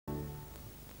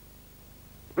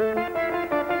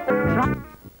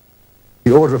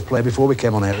The order of play before we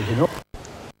came on air, you know.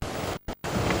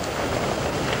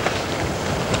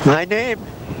 My name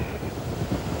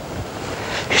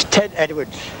is Ted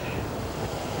Edwards.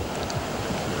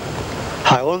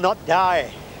 I will not die.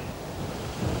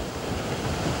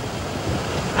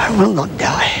 I will not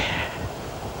die.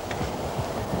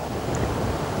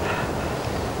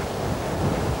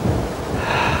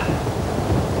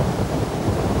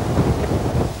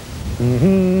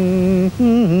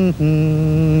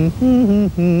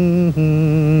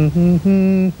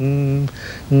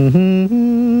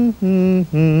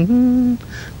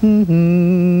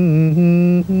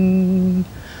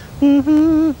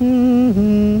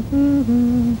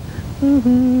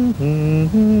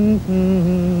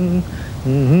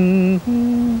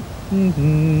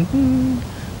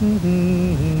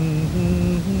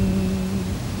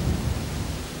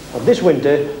 This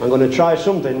winter, I'm going to try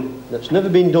something that's never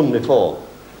been done before.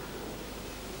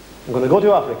 I'm going to go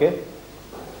to Africa,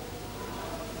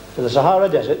 to the Sahara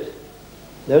Desert,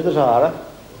 there's the Sahara,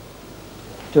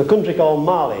 to a country called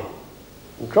Mali,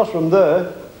 and cross from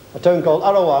there, a town called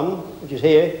Arawan, which is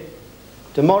here,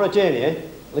 to Mauritania,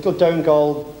 a little town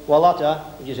called Walata,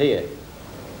 which is here.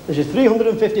 This is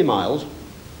 350 miles.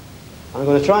 I'm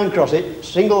going to try and cross it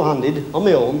single-handed, on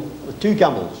my own, with 2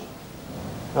 camels.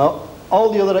 Now,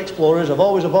 all the other explorers have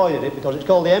always avoided it because it's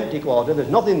called the empty quarter. There's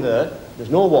nothing there, there's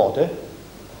no water,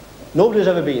 nobody's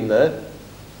ever been there,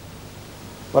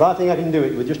 but I think I can do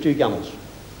it with just 2 camels.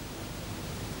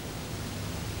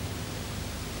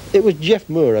 It was Jeff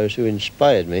Moorhouse who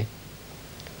inspired me.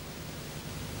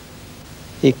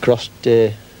 He crossed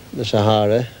the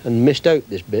Sahara and missed out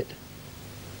this bit,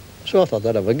 so I thought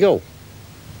I'd have a go.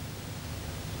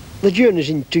 The journey's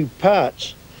in 2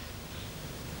 parts.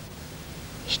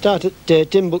 Start at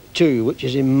Timbuktu, which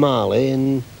is in Mali,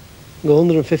 and go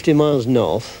 150 miles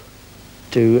north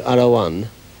to Arawan.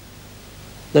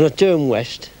 Then I turn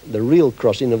west, the real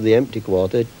crossing of the empty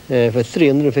quarter, for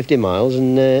 350 miles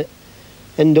and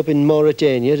end up in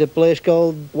Mauritania at a place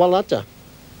called Walata.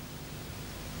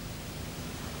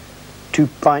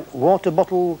 2-pint water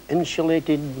bottle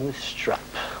insulated with strap.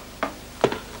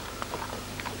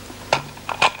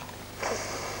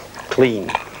 Clean.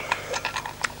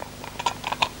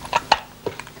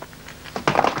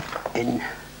 In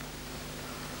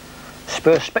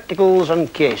spare spectacles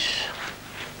and case.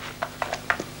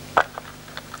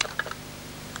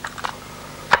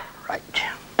 Right.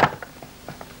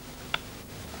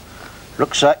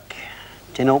 Rucksack,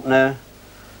 tin opener,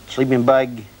 sleeping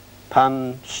bag,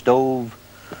 pan, stove,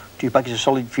 2 packets of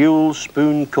solid fuel,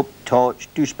 spoon, cup, torch,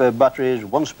 2 spare batteries,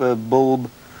 1 spare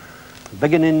bulb,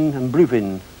 beginning and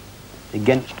brewing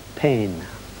against pain.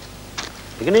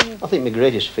 Beginning? I think my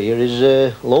greatest fear is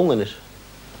loneliness.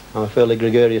 I'm a fairly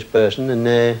gregarious person and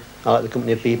I like the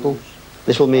company of people.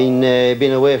 This will mean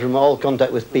being away from all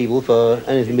contact with people for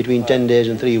anything between 10 days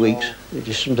and 3 weeks, which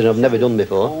is something I've never done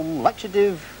before.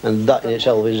 Laxative. And that in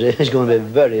itself is going to be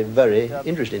very, very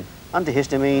interesting.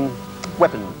 Antihistamine,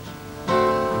 weapons.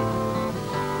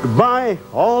 Goodbye,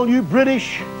 all you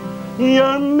British,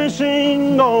 you're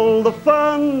missing all the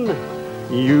fun.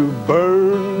 You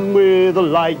burn with a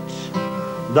light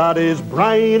that is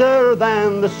brighter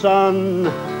than the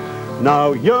sun.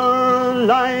 Now your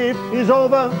life is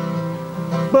over,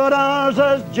 but ours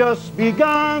has just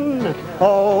begun.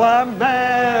 Oh,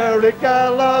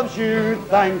 America loves you,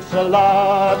 thanks a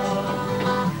lot.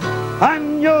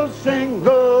 And you'll sing,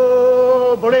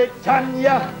 "Go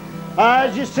Britannia,"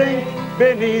 as you sink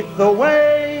beneath the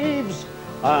waves.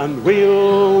 And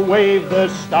we'll wave the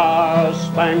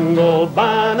Star-Spangled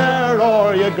Banner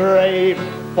o'er your grave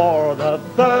for the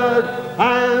 3rd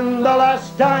and the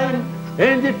last time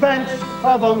in defense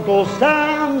of Uncle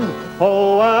Sam.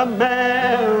 Oh,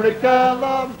 America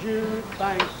loves you,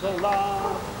 thanks a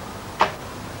lot.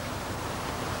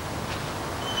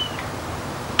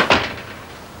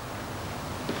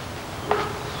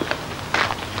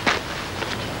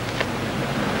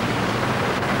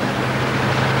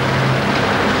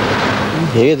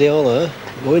 Here they all are,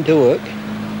 going to work.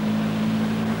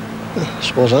 I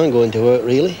suppose I'm going to work,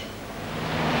 really.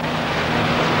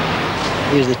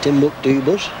 Here's the Timbuktu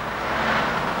bus.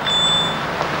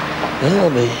 Well, I'll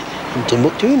be in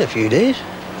Timbuktu in a few days. I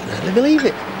can hardly believe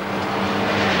it.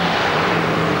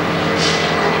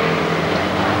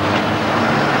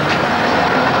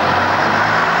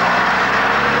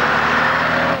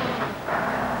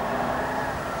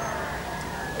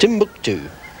 Timbuktu,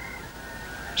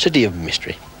 city of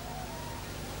mystery.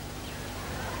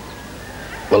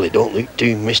 Well, it don't look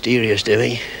too mysterious to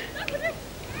me.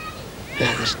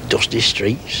 There's dusty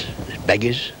streets, there's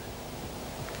beggars.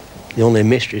 The only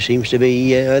mystery seems to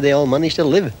be how they all manage to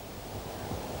live.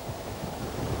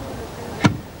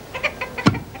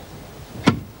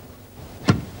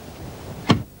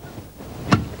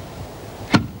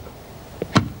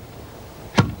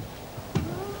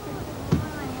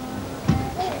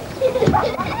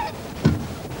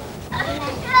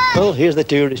 Well, here's the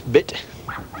tourist bit.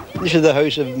 This is the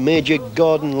house of Major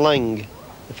Gordon Lang,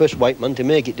 the first white man to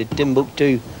make it to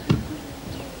Timbuktu.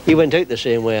 He went out the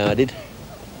same way I did,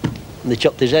 and they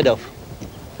chopped his head off.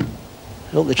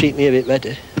 I hope they treat me a bit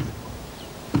better.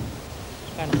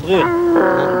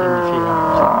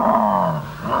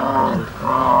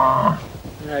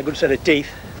 A good set of teeth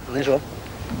on this one.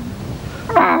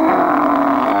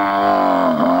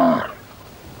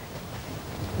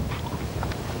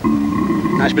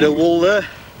 Nice bit of wool there.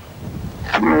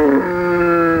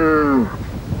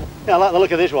 Yeah, I like the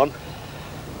look of this one.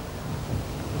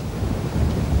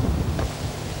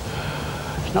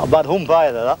 It's not a bad hump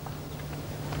either, that.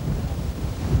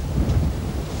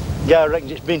 Yeah, I reckon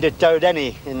it's been to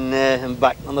Towdenny and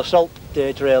back on the salt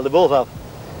trail, they both have.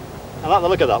 I like the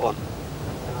look of that one.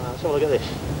 Let's have a look at this.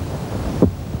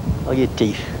 Look at your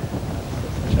teeth.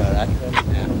 That's all right.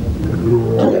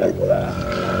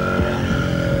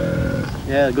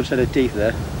 Yeah, a good set of teeth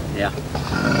there. Yeah.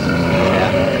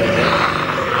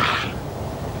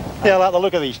 Yeah, I like the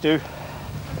look of these two.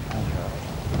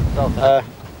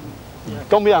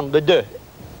 Combien de deux?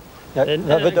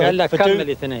 قال لك كم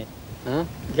الاثنين؟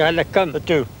 قال لك كم؟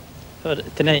 two.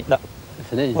 اثنين. لا.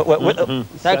 اثنين.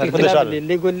 ذاك الكلاب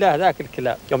اللي يقول له ذاك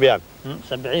الكلاب. Combien?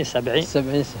 70 70.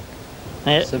 70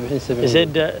 He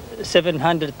said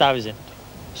 700,000.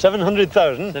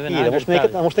 700,000?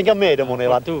 I must think I made the money,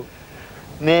 lad. Two.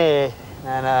 No.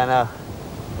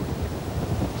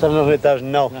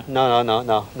 700,000, no.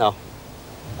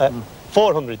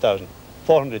 400,000.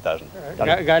 400,000.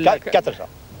 قال لك 400.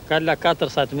 قال لك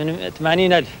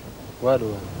 80,000.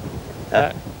 والو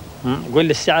قول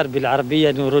لي السعر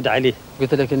بالعربية نرد عليه.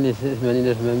 قلت لك اني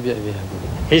 80,000 ما نبيع بها.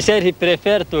 He said he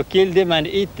preferred to kill them and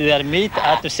eat their meat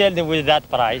or to sell them with that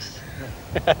price.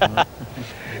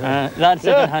 That's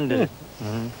 700.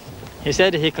 He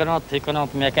said he cannot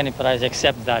make any price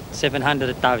except that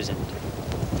 700,000.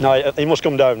 No, he must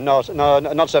come down. No,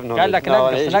 not 700. قال لك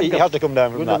No, نقص. he has to come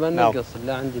down from قول له that. ما No. نقص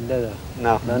لا عندي لا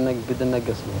No. ما بدنا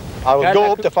نقص. I will قال go لك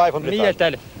up to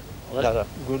 500,000. 100,000.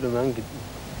 قول له ما نقد.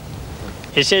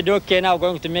 He said, okay, now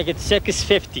going to make it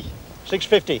 650.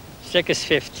 650.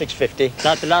 650. 650.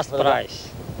 That's the last price.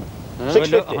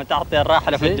 650. تعطي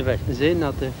الراحة في الدبي. زين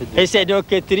نعطيه في الدبي. He said,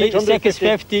 okay,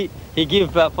 650. He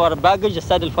give for a baggage, a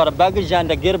saddle for a baggage,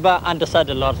 and a girba and a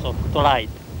saddle also to ride.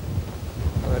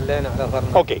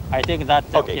 Okay. I think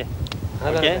that's okay.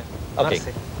 Okay? Okay.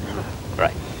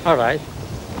 Right. All right.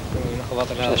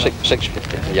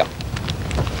 650. Yeah.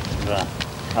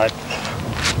 Right.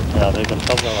 Yeah, they can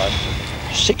cover that.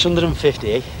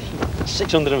 650, eh?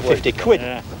 650 quid.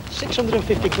 Yeah.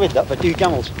 650 quid that for 2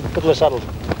 camels, a couple of saddles.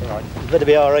 Right. Better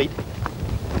be all right.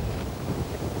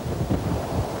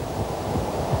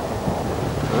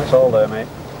 That's all there, mate.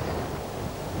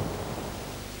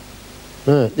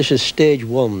 Right, this is stage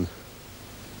 1.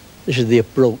 This is the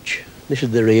approach. This is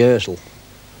the rehearsal.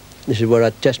 This is where I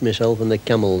test myself and the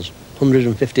camels.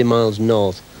 150 miles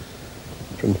north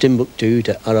from Timbuktu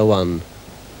to Arawan.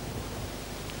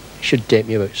 Should take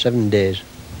me about 7 days.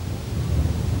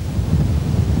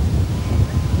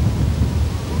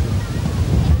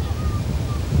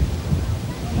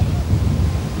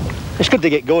 It's good to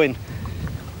get going.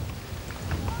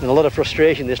 And a lot of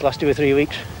frustration this last 2 or 3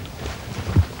 weeks.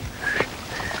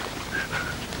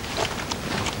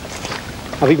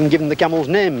 I've even given the camels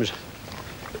names.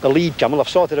 The lead camel, I've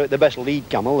sorted out the best lead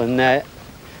camel, and I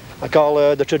call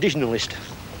her the traditionalist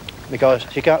because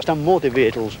she can't stand motor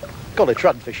vehicles. Call her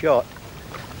Trad for short.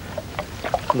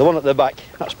 And the one at the back,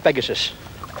 that's Pegasus,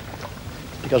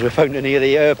 because we found her near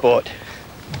the airport.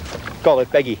 Call her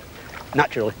Peggy,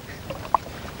 naturally.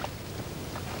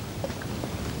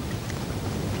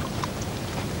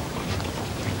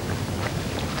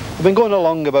 I've been going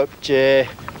along about 3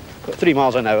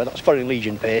 miles an hour, that's Foreign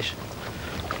Legion pace.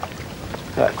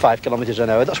 5 kilometres an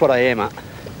hour, that's what I aim at.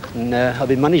 And I've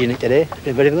been managing it today,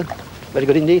 been very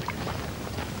good indeed.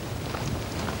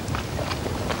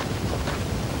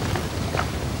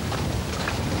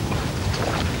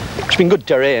 It's been good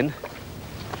terrain.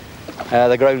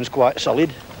 The ground's quite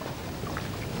solid.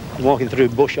 I'm walking through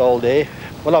bush all day.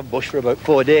 We'll have bush for about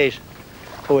 4 days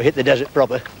before we hit the desert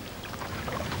proper.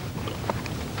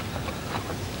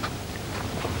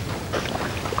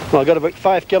 Well, I've got about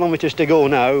 5 kilometres to go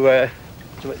now.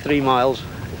 It's about 3 miles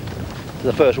to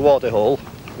the first water hole.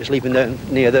 We're sleeping down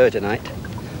near there tonight,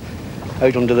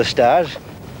 out under the stars.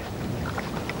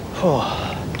 Oh,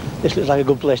 this looks like a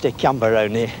good place to camp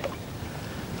around here.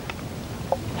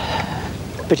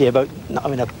 Pity about not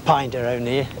having a pint around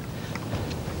here.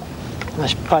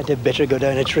 Nice pint of bitter go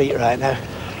down a treat right now.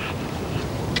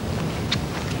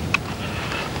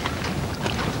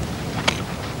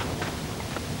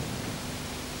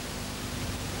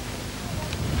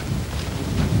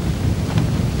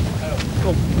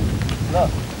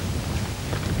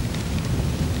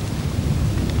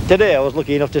 Today I was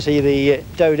lucky enough to see the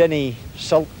Dowdenny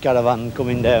salt caravan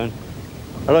coming down.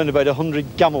 Around about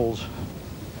 100 camels.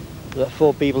 There are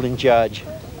 4 people in charge.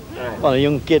 Well, a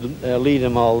young kid leading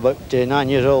them all, about 9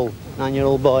 years old,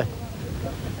 9-year-old boy.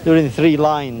 They were in 3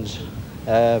 lines,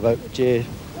 about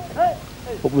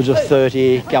upwards of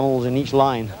 30 camels in each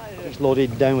line. It's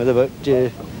loaded down with about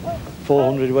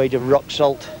 400 weight of rock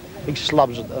salt, big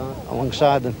slabs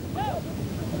alongside them.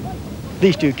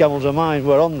 These 2 camels of mine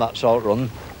were on that salt run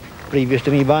previous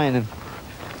to me buying them.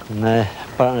 And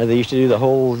apparently they used to do the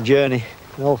whole journey,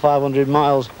 all 500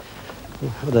 miles,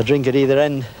 with a drink at either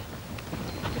end.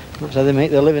 That's how they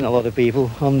make their living, a lot of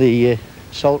people, on the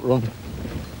salt run.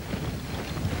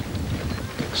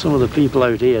 Some of the people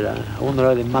out here, I wonder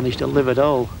how they manage to live at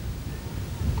all.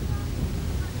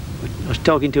 I was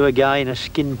talking to a guy in a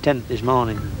skin tent this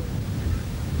morning.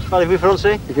 Parlez-vous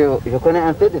français? Je connais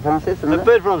un peu de français. Un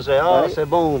peu de français, ah, Oui. c'est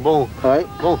bon, bon. Oui.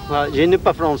 Bon, je n'ai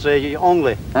pas français, j'ai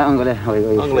anglais. Ah, anglais, oui,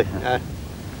 oui. Anglais.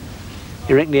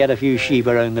 You reckon they had a few sheep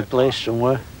around the place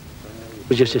somewhere? It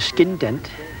was just a skin tent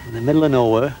in the middle of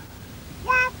nowhere.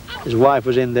 His wife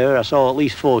was in there. I saw at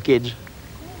least 4 kids.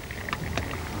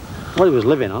 What he was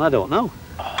living on, I don't know.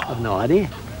 I've no idea.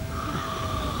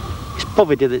 It's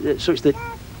poverty that's such that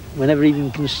we're never even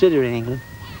considering England.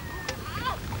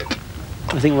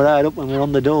 I think we're higher up when we're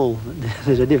on the dole.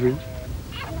 There's a difference.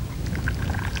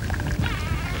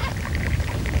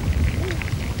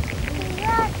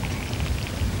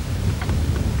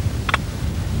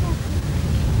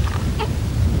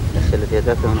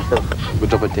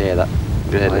 Good up at there, that.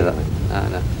 Really, that.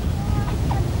 No.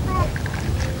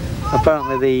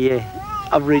 Apparently the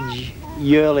average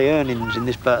yearly earnings in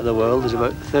this part of the world is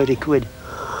about 30 quid.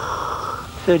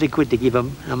 30 quid to keep a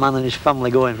man and his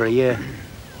family going for a year.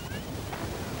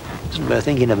 Something worth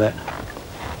thinking about.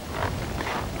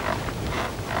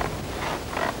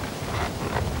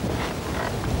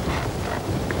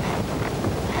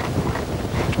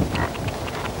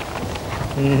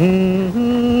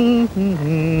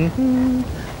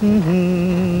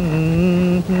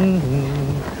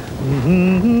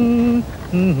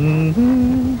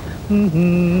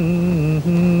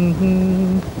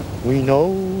 We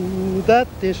know that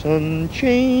this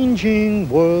unchanging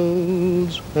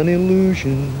world's an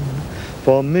illusion.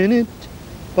 For minute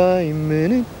by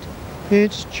minute,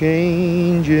 its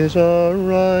changes are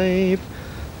rife.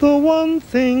 The one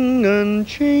thing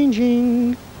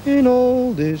unchanging in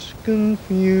all this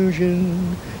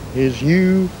confusion is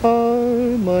you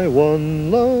are my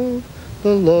one love,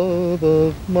 the love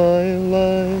of my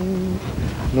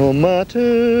life. No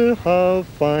matter how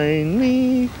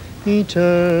finely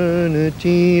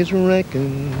eternity's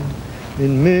reckoned,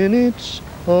 in minutes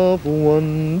of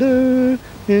wonder,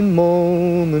 in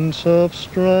moments of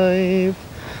strife.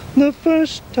 The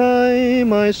first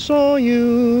time I saw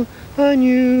you, I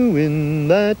knew in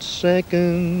that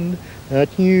second that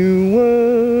you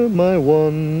were my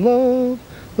one love,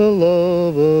 the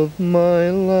love of my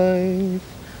life.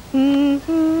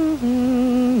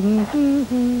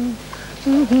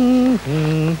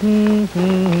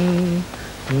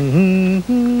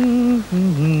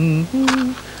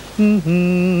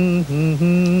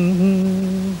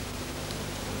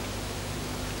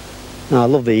 I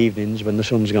love the evenings when the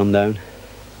sun's gone down.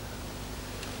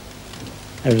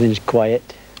 Everything's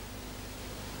quiet.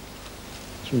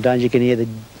 Sometimes you can hear the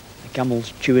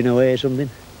camels chewing away or something.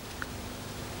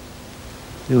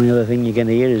 The only other thing you can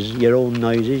hear is your own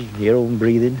noises, your own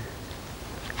breathing.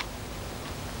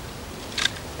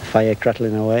 The fire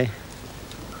crackling away.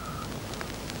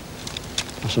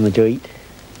 Or something to eat.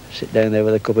 Sit down there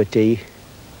with a cup of tea,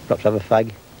 perhaps have a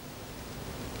fag.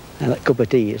 And that cup of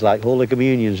tea, it's like Holy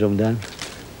Communion sometimes.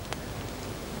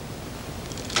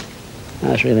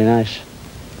 That's really nice.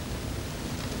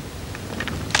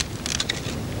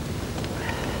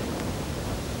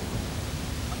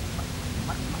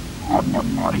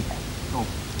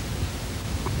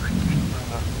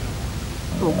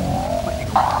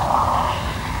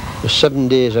 We're 7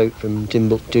 days out from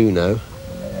Timbuktu now.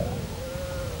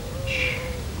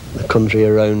 The country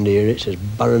around here, it's as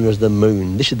barren as the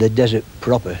moon. This is the desert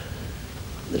proper.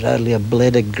 There's hardly a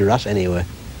blade of grass anywhere.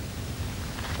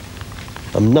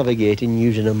 I'm navigating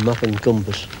using a map and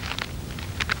compass.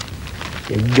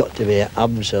 You've got to be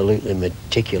absolutely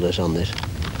meticulous on this.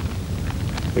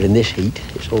 But in this heat,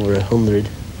 it's over 100.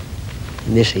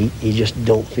 In this heat, you just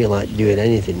don't feel like doing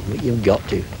anything, but you've got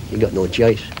to. You've got no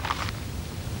choice.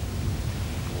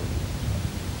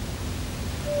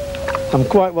 I'm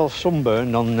quite well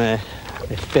sunburned on my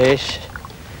face.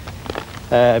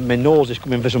 My nose is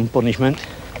coming for some punishment.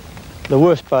 The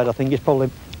worst part, I think, is probably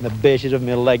the bases of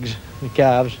my legs, my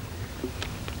calves.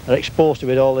 are exposed to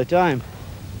it all the time.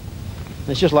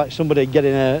 It's just like somebody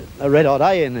getting a red hot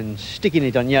iron and sticking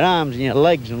it on your arms and your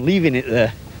legs and leaving it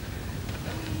there.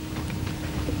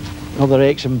 Other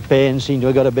aches and pains seem to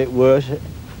have got a bit worse.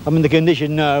 I'm in the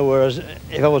condition now, whereas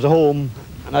if I was home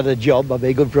and had a job, I'd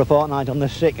be good for a fortnight on the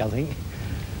sick, I think.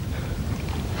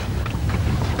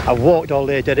 I walked all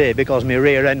day today because my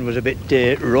rear end was a bit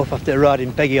rough after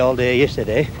riding Peggy all day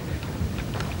yesterday.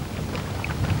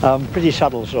 I'm pretty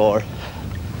saddle sore.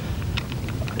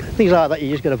 Things like that you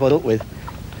just got to put up with.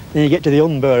 Then you get to the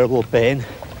unbearable pain.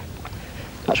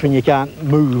 That's when you can't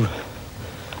move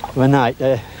for a night.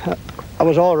 I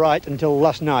was all right until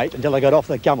last night, until I got off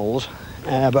the camels.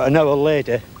 But an hour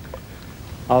later,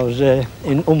 I was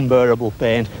in unbearable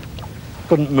pain.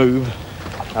 Couldn't move.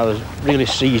 I was really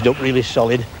seized up, really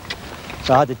solid.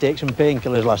 So I had to take some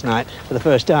painkillers last night for the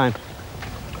first time.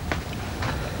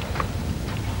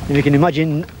 If you can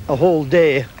imagine a whole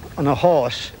day on a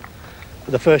horse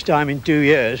for the first time in 2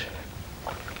 years,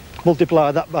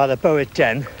 multiply that by the power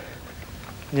 10,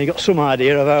 and you got some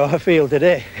idea of how I feel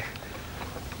today.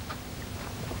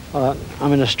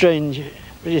 I'm in a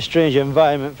pretty strange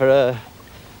environment for a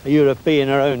European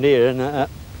around here, and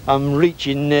I'm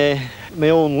reaching my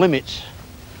own limits.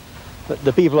 But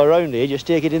the people around here just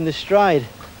take it in the stride.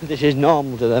 This is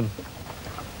normal to them.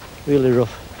 Really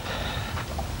rough.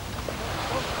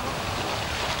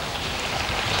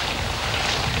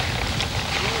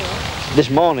 This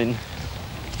morning,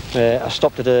 I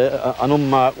stopped at an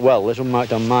unmarked well. It's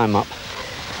unmarked on my map.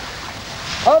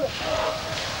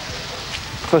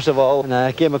 First of all,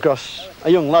 I came across a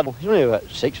young lad. He's only about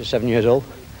 6 or 7 years old.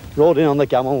 Rode in on the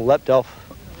camel, leapt off.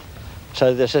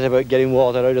 So they set about getting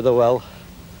water out of the well.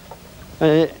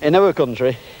 In our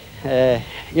country, a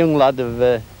young lad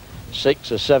of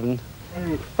 6 or 7,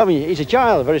 I mean, he's a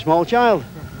child, a very small child.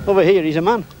 Over here, he's a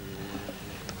man.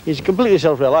 He's completely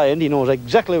self-reliant. He knows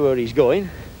exactly where he's going.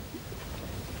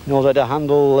 He knows how to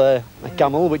handle a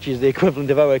camel, which is the equivalent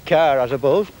of our car, I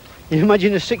suppose. You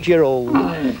imagine a 6-year-old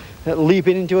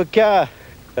leaping into a car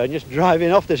and just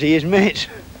driving off to see his mates.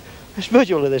 It's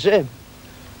virtually the same.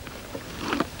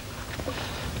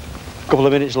 A couple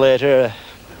of minutes later,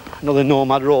 another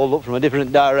nomad rolled up from a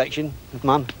different direction,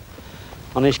 man,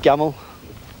 on his camel.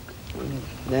 And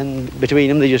then between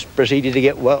them, they just proceeded to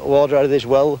get water out of this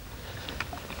well.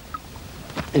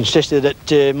 Insisted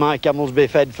that my camels be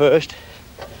fed first.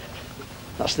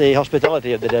 That's the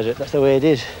hospitality of the desert. That's the way it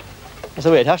is. That's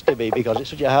the way it has to be, because it's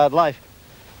such a hard life.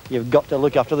 You've got to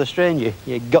look after the stranger.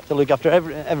 You've got to look after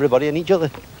everybody and each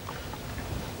other.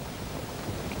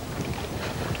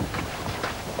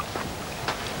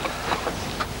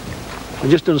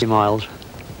 We've just done 60 miles.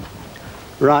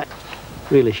 Right,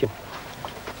 really shit.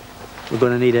 We're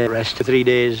going to need a rest, 3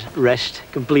 days rest,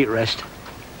 complete rest.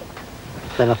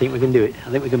 Then I think we can do it. I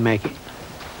think we can make it.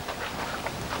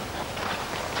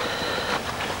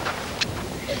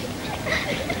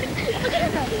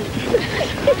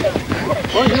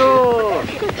 Bonjour!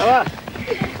 Ça va?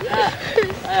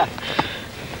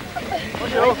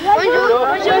 Bonjour! Bonjour!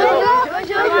 Bonjour!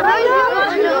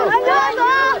 Bonjour!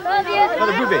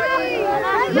 The beer?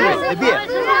 You got the beer?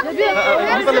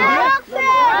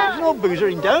 There's no boozer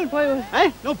in town.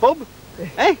 Eh? No pub?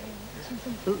 Eh?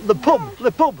 The pub,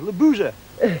 the boozer,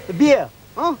 the beer.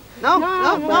 Oh, no,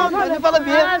 never the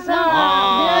beer.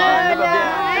 Oh, never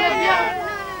beer.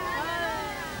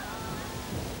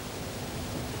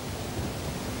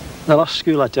 The last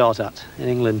school I taught at in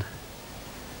England,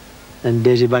 in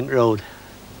Daisy Bank Road,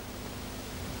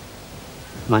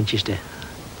 Manchester.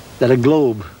 They had a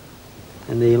globe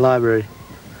in the library.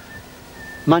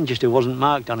 Manchester wasn't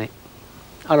marked on it.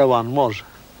 Arawan was.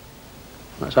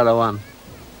 That's Arawan.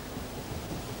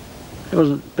 It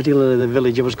wasn't particularly the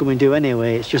village I was coming to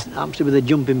anyway. It's just happens to be the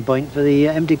jumping point for the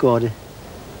empty quarter.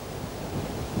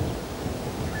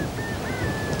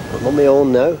 I'm on my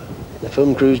own now. The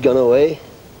film crew's gone away.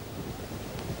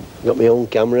 Got my own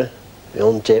camera, my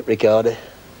own tape recorder.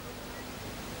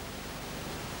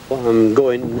 Well,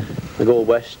 I go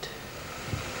west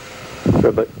for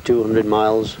about 200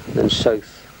 miles, then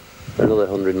south for another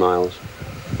 100 miles.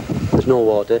 There's no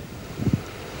water.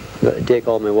 I've got to take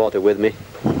all my water with me.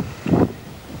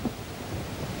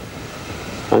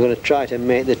 I'm going to try to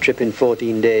make the trip in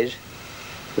 14 days.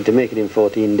 And to make it in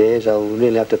 14 days, I'll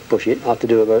really have to push it. I'll have to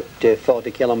do about 40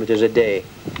 kilometres a day.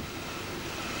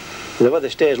 If the weather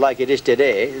stays like it is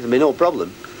today, there'll be no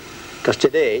problem. Because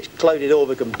today it's clouded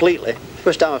over completely.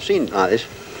 First time I've seen it like this.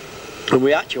 And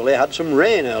we actually had some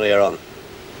rain earlier on.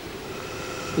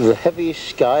 The heaviest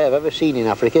sky I've ever seen in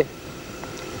Africa.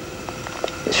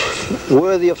 It's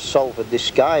worthy of Salford, this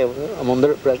sky I'm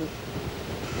under at present.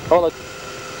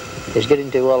 It's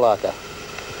getting too well like that.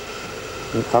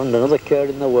 I haven't another care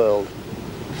in the world.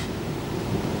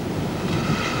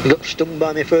 I got stung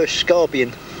by my first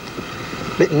scorpion.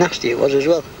 A bit nasty it was as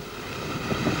well.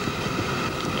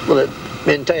 Well,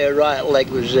 my entire right leg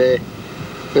was, it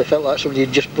felt like somebody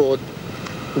had just poured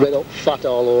red hot fat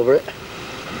all over it.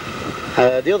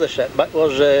 The other setback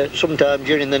was sometime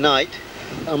during the night,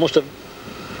 I must have,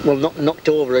 well, not knocked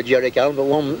over a jerry can, but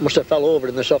one must have fell over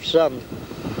in the soft sand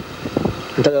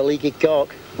and had a leaky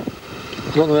cork.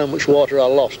 I don't know how much water I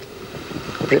lost,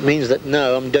 but it means that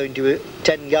now I'm down to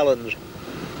 10 gallons.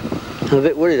 I'm a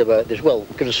bit worried about this, well,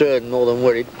 concerned more than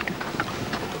worried.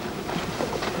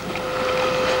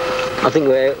 I think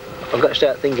I've got to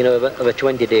start thinking of a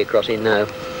 20-day crossing now.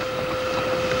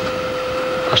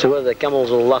 As to whether the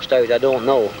camels will last out, I don't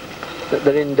know. But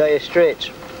they're in dire straits.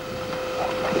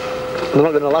 They're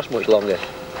not going to last much longer.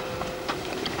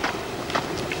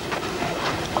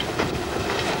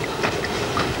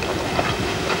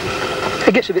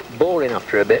 It gets a bit boring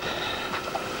after a bit.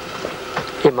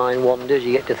 Your mind wanders,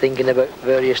 you get to thinking about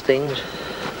various things.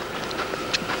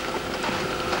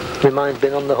 My mind's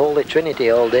been on the Holy Trinity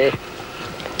all day.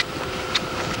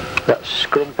 That's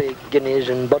Scrumpy, Guineas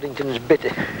and Boddington's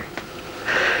Bitter.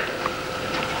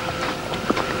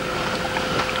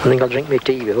 I think I'll drink my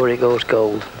tea before it goes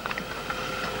cold.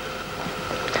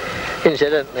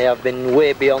 Incidentally, I've been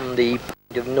way beyond the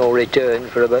point of no return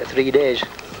for about 3 days.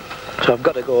 So I've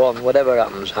got to go on, whatever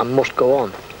happens, I must go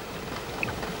on.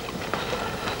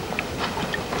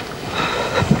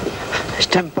 It's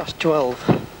 12:10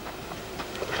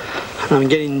 and I'm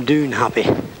getting dune happy.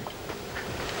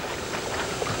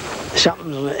 This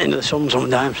happens into the sun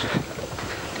sometimes.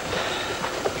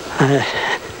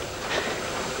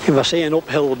 If I see an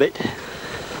uphill bit,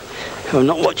 if I'm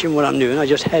not watching what I'm doing, I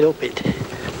just head up it.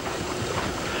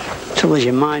 Trouble is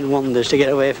your mind wanders to get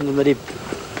away from the bloody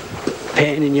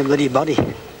pain in your bloody body.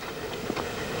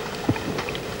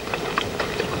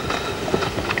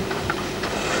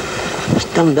 It's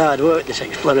damned hard work, this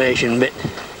exploration bit.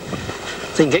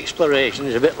 I think exploration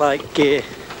is a bit like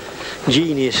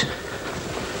genius.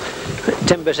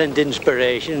 10%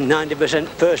 inspiration, 90%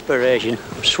 perspiration.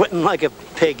 I'm sweating like a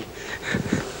pig.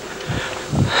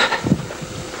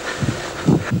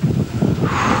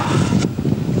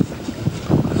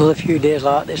 Another few days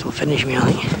like this will finish me,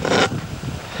 I think.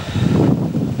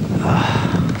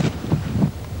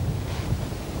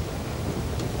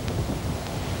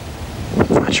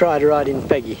 I tried riding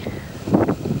Peggy.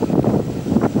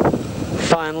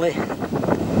 Finally,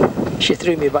 she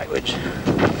threw me backwards.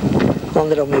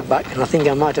 Landed on my back, and I think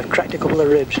I might have cracked a couple of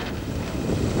ribs.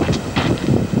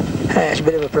 It's a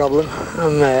bit of a problem.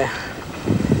 I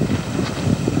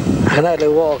can hardly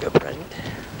walk at present.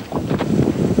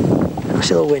 I'm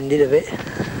still winded a bit.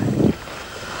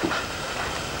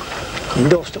 I'm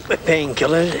dosed up with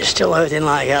painkillers, it's still hurting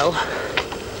like hell.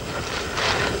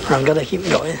 But I've got to keep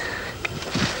going.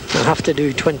 I have to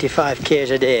do 25 k's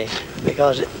a day,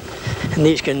 because in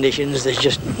these conditions there's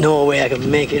just no way I can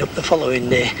make it up the following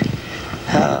day.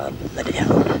 Ah, bloody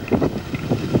hell.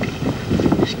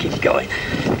 Just keep going.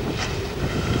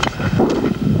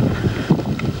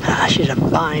 Ah, she's a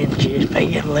bind, she is,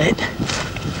 Peggy, I'm late.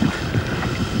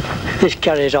 If this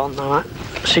carries on, I might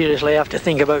seriously have to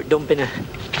think about dumping her.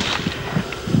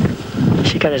 If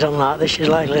she carries on like this, she's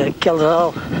likely to kill us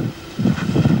all.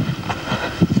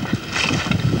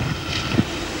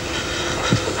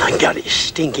 My God, it's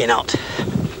stinking hot.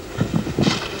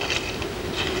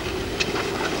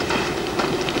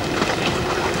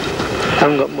 I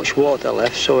haven't got much water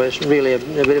left, so it's really a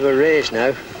bit of a race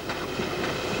now.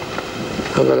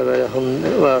 I've got about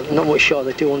 100, well, not much short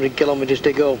of 200 kilometres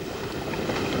to go.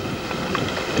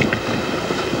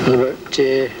 And about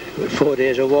 4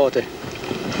 days of water.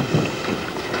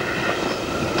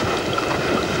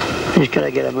 Just gotta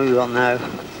get a move on now.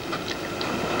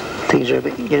 Things are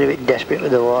getting a bit desperate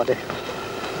with the water.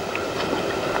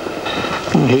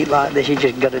 In heat like this, you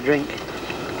just gotta drink.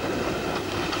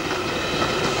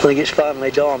 I think it's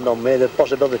finally dawned on me the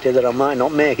possibility that I might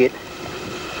not make it.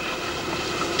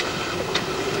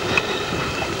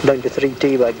 Down to 3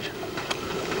 tea bags.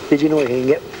 Did you know you can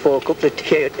get 4 cups of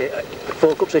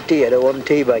tea out of 1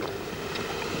 tea bag?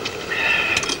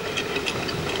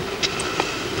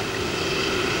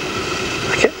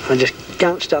 I just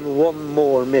can't stand one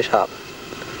more mishap.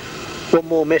 One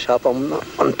more mishap on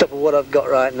top of what I've got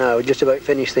right now. Just about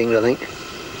finished things, I think.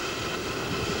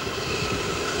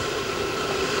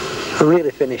 I'm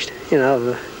really finished, you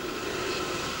know,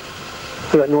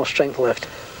 I've got no strength left.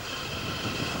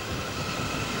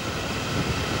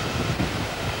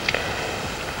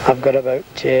 I've got about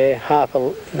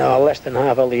less than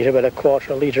half a litre, about a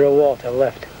quarter litre of water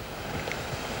left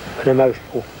in a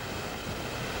mouthful.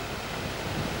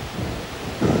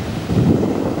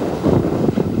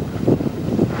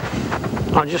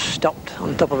 I just stopped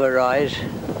on top of a rise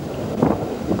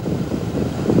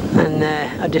and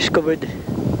I discovered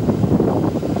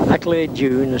a clear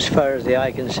dune as far as the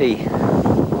eye can see.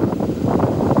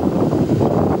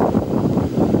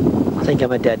 I think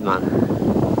I'm a dead man.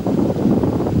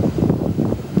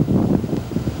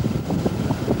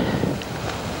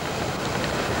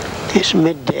 It's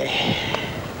midday.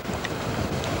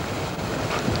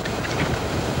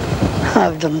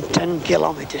 I've done 10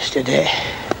 kilometres today.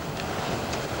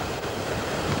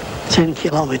 10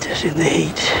 kilometres in the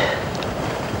heat.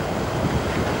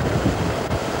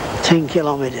 10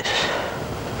 kilometres.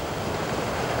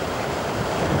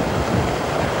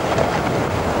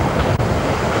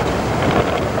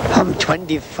 I'm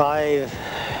 25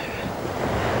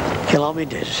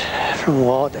 kilometres from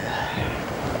water.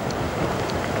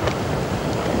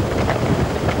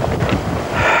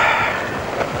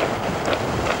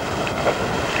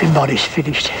 My body's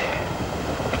finished.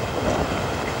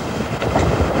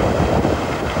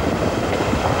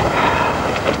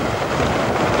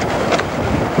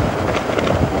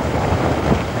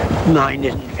 Mine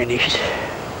isn't finished.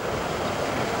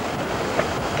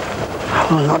 I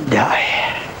will not die.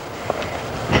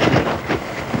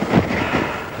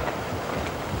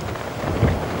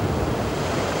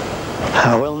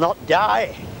 I will not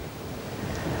die.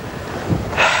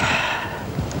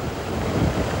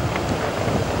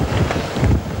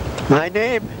 My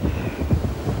name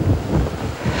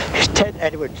is Ted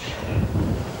Edwards.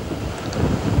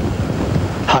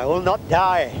 I will not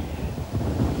die.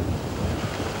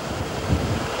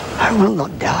 I will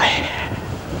not die.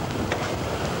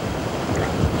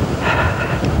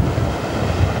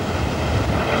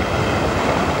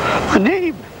 My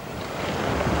name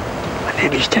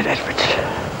is Ted Edwards.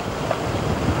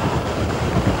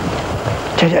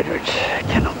 Ted Edwards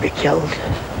cannot be killed.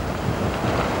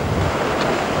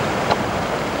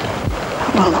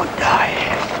 I will not die.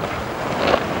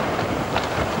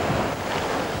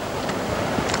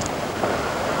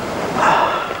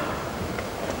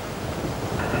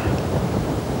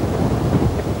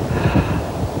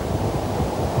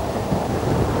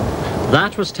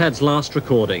 That was Ted's last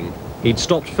recording. He'd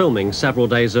stopped filming several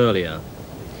days earlier.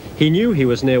 He knew he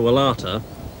was near Wallata,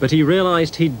 but he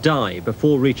realised he'd die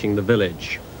before reaching the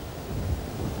village.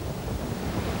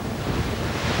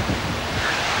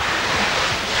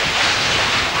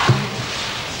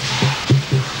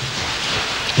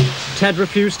 Ted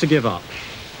refused to give up,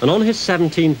 and on his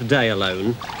 17th day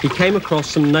alone, he came across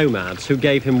some nomads who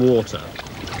gave him water.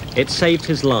 It saved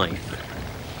his life.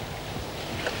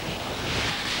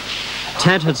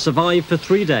 Ted had survived for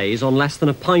 3 days on less than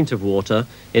a pint of water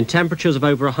in temperatures of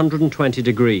over 120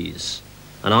 degrees.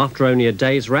 And after only a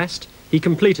day's rest, he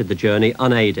completed the journey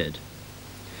unaided.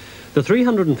 The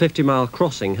 350-mile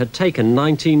crossing had taken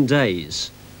 19 days,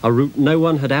 a route no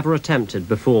one had ever attempted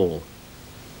before.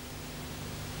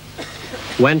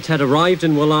 When Ted arrived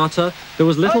in Wallata, there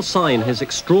was little sign his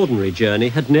extraordinary journey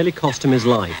had nearly cost him his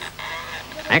life.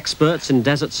 Experts in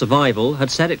desert survival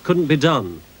had said it couldn't be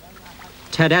done.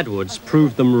 Ted Edwards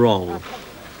proved them wrong.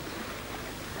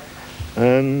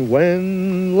 And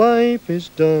when life is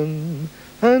done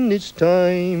and it's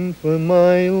time for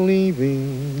my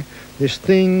leaving, this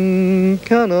thing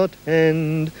cannot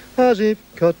end as if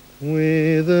cut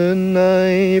with a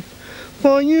knife.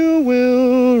 For you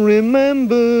will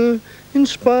remember, in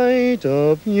spite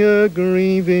of your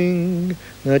grieving,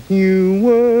 that you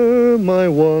were my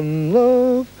one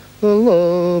love, the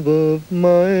love of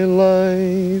my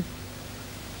life.